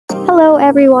Hello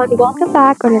everyone, welcome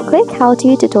back on a quick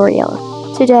how-to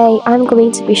tutorial. Today I'm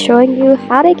going to be showing you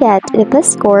how to get the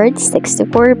Discord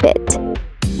 64-bit.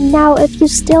 Now if you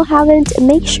still haven't,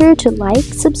 make sure to like,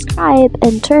 subscribe,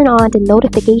 and turn on the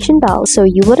notification bell so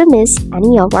you wouldn't miss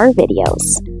any of our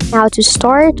videos. Now to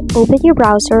start, open your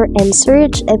browser and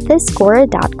search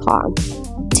discord.com.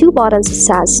 Two buttons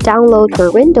says download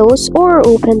for Windows or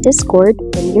open Discord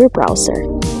in your browser.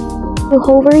 To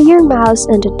hover your mouse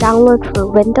on the download for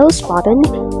Windows button,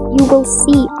 you will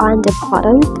see on the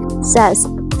bottom says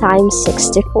times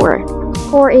 64.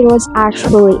 Or it was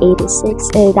actually 86,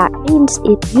 that means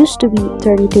it used to be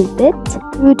 32-bit.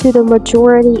 Due to the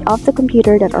majority of the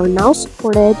computers that are now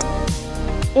supported,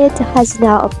 it has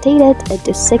now updated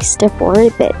to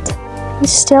 64-bit. You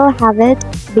still have it,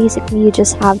 basically you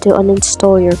just have to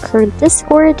uninstall your current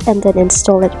Discord and then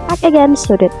install it back again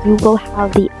so that you will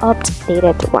have the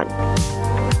updated one.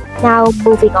 Now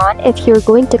moving on, if you're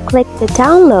going to click the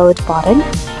download button,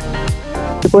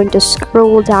 you're going to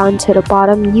scroll down to the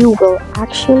bottom, you will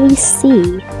actually see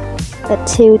the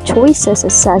two choices. It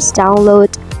says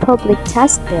download public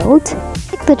test build.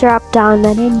 Click the drop down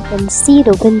menu and you can see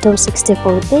the Windows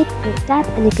 64-bit with that,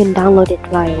 and you can download it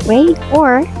right away.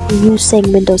 Or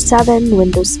using Windows 7,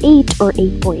 Windows 8 or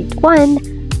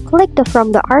 8.1, click the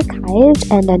from the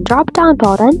archive and then drop down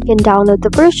button. You can download the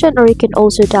version, or you can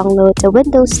also download the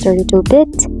Windows 32-bit.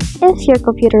 If your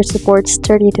computer supports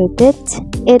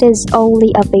 32-bit, it is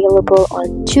only available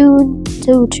on June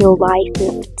to July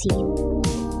 15.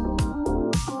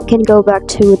 You can go back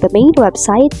to the main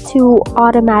website to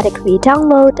automatically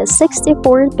download the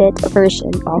 64-bit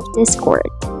version of Discord.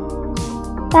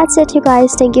 That's it you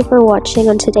guys, thank you for watching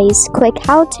on today's quick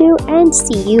how-to and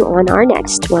see you on our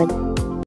next one.